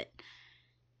bitch, but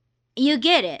you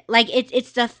get it. Like,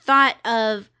 it's the thought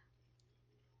of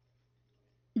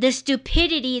the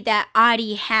stupidity that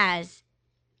Adi has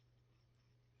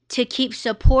to keep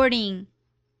supporting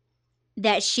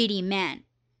that shitty man.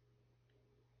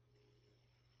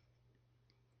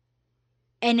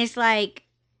 And it's like,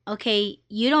 okay,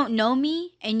 you don't know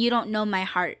me and you don't know my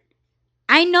heart.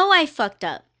 I know I fucked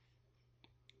up.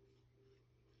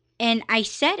 And I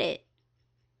said it.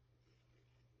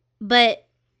 But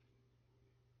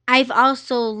I've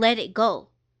also let it go.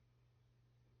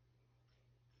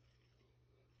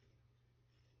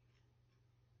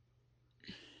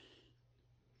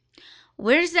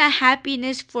 Where's the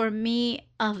happiness for me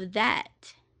of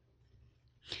that?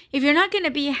 If you're not going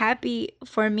to be happy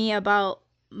for me about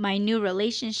my new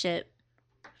relationship,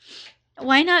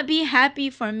 why not be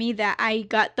happy for me that I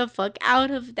got the fuck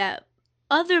out of that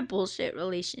other bullshit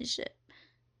relationship?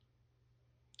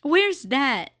 Where's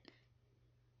that?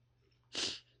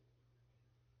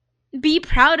 Be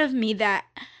proud of me that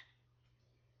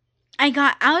I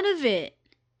got out of it.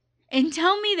 And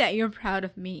tell me that you're proud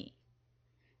of me.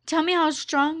 Tell me how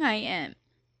strong I am.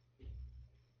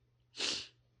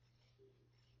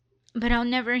 But I'll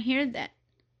never hear that.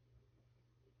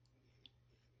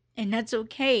 And that's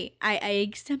okay. I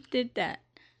accepted that.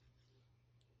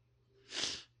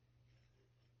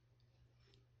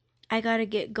 I gotta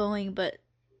get going, but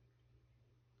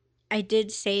I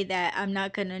did say that I'm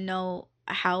not gonna know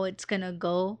how it's gonna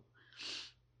go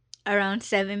around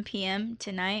 7 p.m.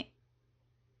 tonight,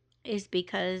 is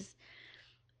because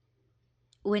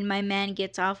when my man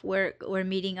gets off work, we're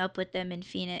meeting up with them in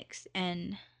Phoenix.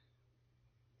 And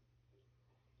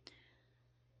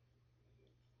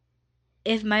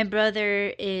if my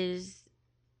brother is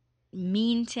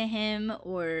mean to him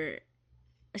or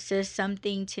says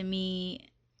something to me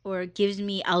or gives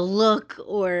me a look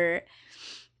or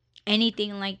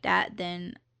anything like that,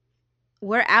 then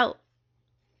we're out.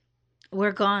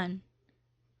 We're gone.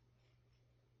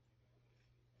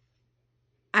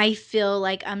 I feel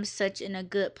like I'm such in a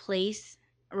good place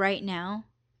right now.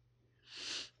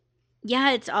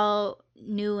 Yeah, it's all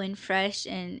new and fresh,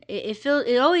 and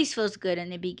it always feels good in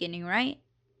the beginning, right?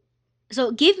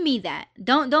 So give me that.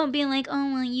 Don't be like,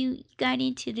 oh well, you got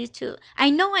into this too. I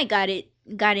know I got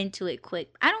into it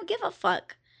quick. I don't give a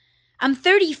fuck. I'm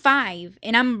 35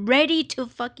 and I'm ready to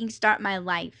fucking start my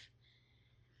life.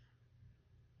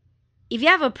 If you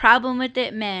have a problem with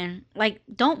it, man, like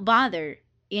don't bother.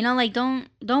 You know, like don't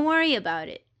worry about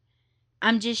it.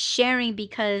 I'm just sharing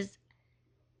because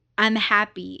I'm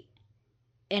happy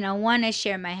and I want to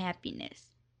share my happiness.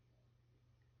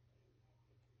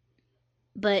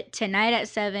 But tonight at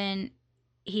 7,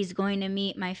 he's going to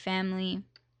meet my family.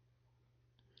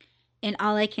 And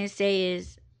all I can say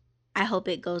is, I hope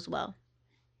it goes well.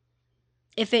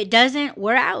 If it doesn't,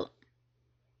 we're out.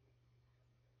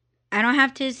 I don't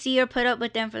have to see or put up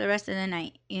with them for the rest of the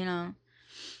night, you know.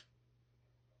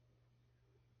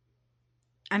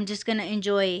 I'm just going to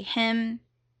enjoy him,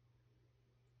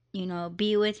 you know,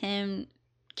 be with him,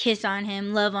 kiss on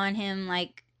him, love on him,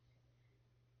 like,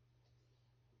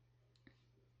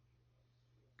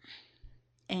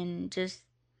 and just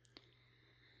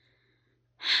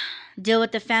deal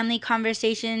with the family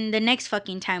conversation the next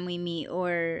fucking time we meet.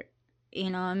 Or, you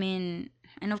know, I mean,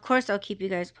 and of course I'll keep you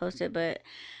guys posted, but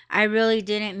I really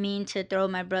didn't mean to throw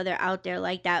my brother out there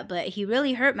like that, but he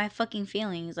really hurt my fucking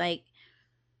feelings. Like,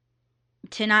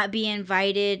 to not be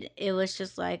invited, it was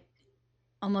just like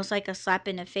almost like a slap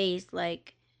in the face.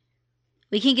 Like,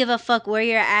 we can give a fuck where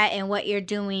you're at and what you're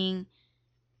doing.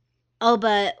 Oh,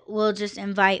 but we'll just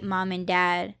invite mom and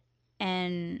dad.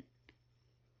 And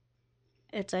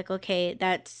it's like, okay,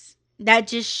 that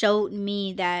just showed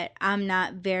me that I'm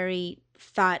not very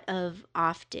thought of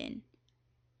often.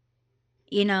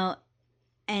 You know,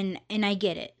 and I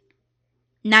get it.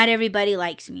 Not everybody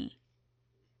likes me.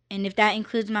 And if that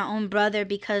includes my own brother,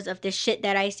 because of the shit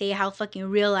that I say, how fucking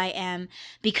real I am,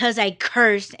 because I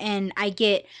curse and I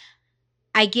get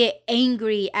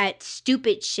angry at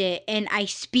stupid shit and I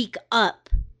speak up.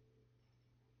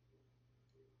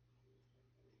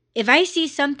 If I see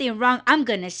something wrong, I'm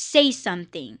going to say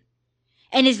something.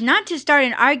 And it's not to start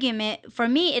an argument. For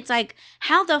me, it's like,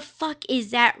 how the fuck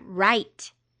is that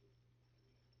right?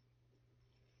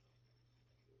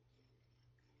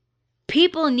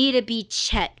 People need to be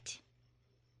checked.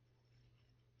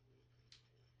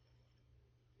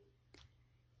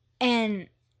 And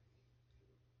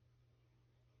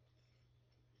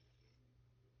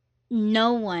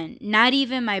no one, not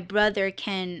even my brother,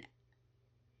 can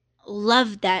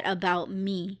love that about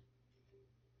me.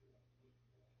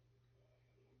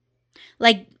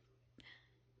 Like,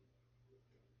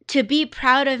 to be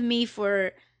proud of me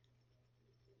for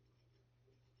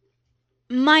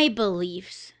my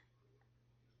beliefs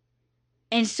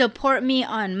and support me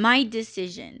on my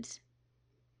decisions,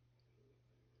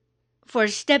 for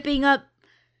stepping up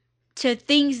to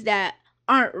things that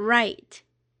aren't right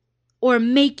or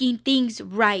making things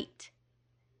right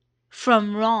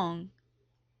from wrong.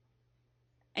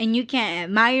 And you can't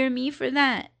admire me for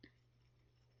that.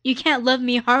 You can't love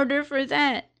me harder for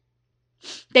that.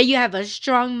 That you have a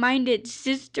strong minded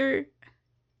sister.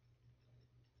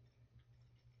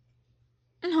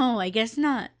 No, I guess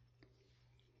not.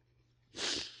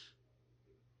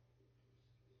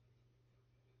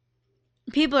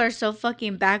 People are so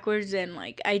fucking backwards, and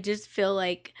like, I just feel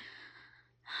like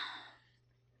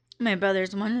my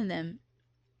brother's one of them.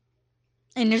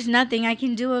 And there's nothing I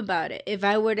can do about it. If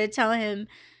I were to tell him,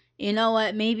 you know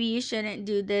what, maybe you shouldn't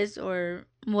do this or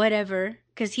whatever,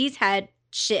 because he's had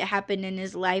shit happen in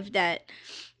his life that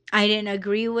I didn't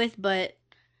agree with, but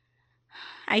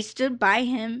I stood by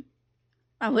him.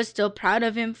 I was still proud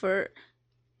of him for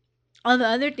all the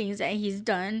other things that he's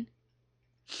done.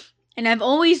 And I've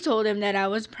always told him that I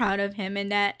was proud of him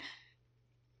and that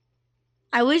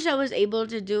I wish I was able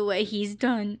to do what he's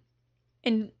done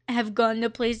and have gone the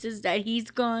places that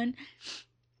he's gone,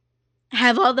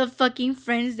 have all the fucking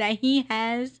friends that he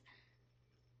has.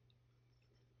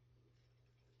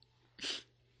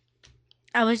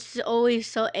 I was always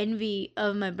so envy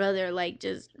of my brother. Like,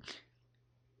 just,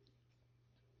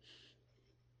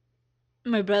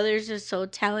 my brother's just so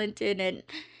talented, and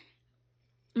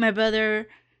my brother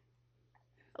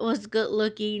was good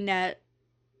looking, that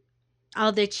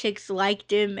all the chicks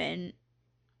liked him, and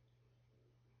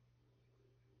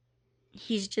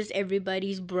he's just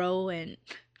everybody's bro. And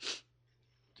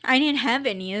I didn't have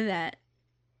any of that.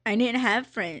 I didn't have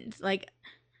friends. Like,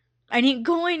 I didn't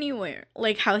go anywhere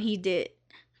like how he did.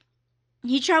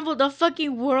 He traveled the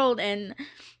fucking world, and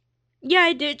yeah,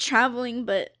 I did traveling,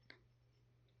 but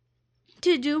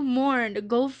to do more and to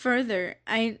go further.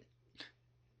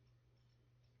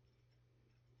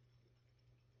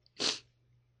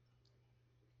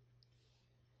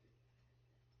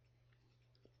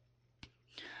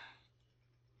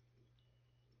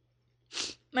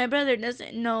 My brother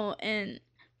doesn't know, and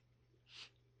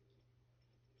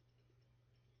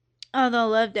all the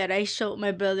love that I showed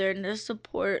my brother and the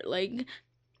support, like,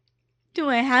 do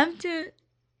I have to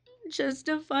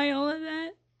justify all of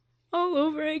that all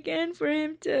over again for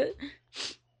him to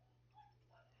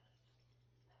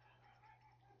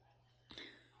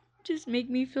just make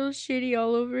me feel shitty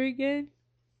all over again?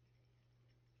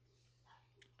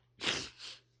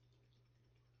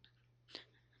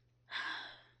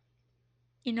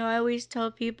 I always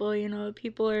tell people,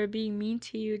 people are being mean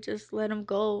to you, just let them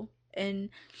go. And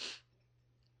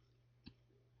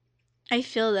I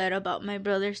feel that about my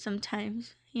brother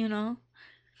sometimes.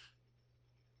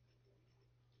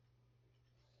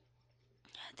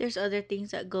 There's other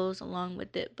things that goes along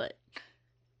with it, but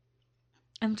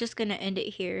I'm just going to end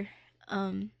it here.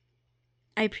 Um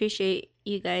I appreciate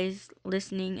you guys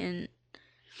listening and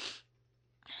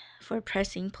for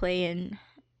pressing play and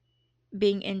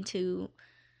being into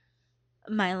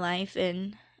my life.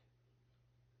 And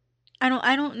I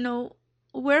don't know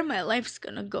where my life's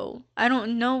going to go. I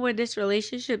don't know where this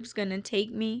relationship's going to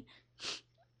take me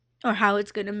or how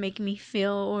it's going to make me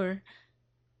feel, or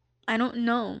I don't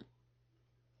know.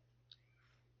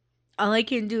 All I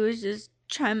can do is just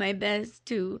try my best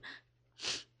to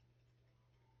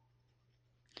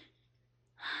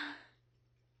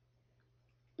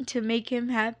make him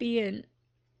happy and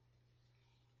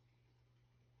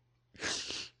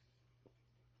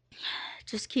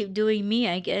just keep doing me,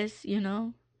 I guess.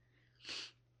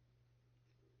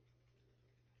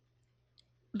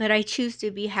 But I choose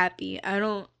to be happy.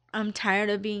 I'm tired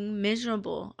of being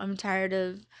miserable. I'm tired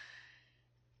of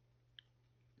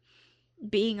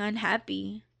being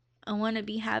unhappy. I want to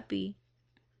be happy.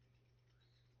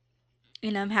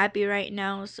 And I'm happy right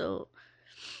now, so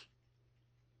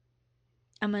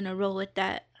I'm going to roll with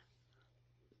that.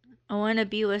 I want to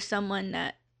be with someone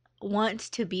that wants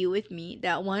to be with me,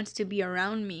 that wants to be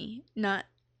around me, not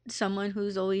someone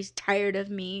who's always tired of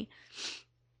me.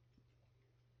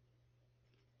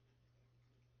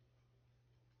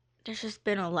 There's just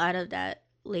been a lot of that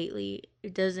lately.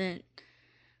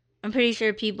 I'm pretty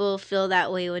sure people feel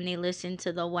that way when they listen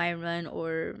to the Why Run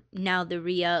or now the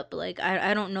Re Up. Like,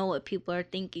 I don't know what people are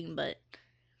thinking, but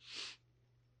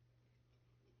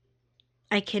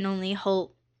I can only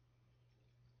hope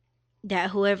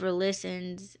that whoever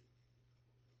listens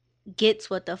gets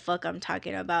what the fuck I'm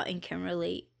talking about and can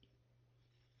relate.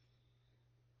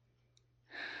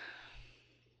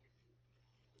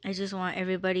 I just want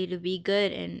everybody to be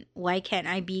good, and why can't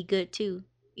I be good too?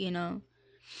 You know?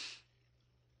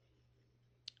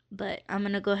 But I'm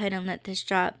gonna go ahead and let this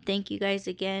drop. Thank you guys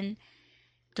again.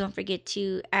 Don't forget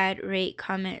to add, rate,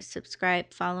 comment,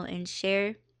 subscribe, follow, and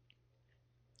share.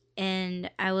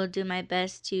 And I will do my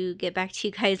best to get back to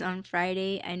you guys on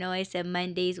Friday. I know I said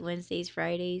Mondays, Wednesdays,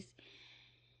 Fridays.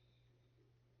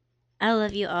 I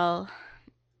love you all.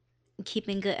 Keep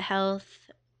in good health.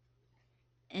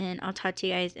 And I'll talk to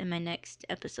you guys in my next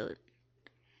episode.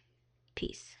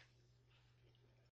 Peace.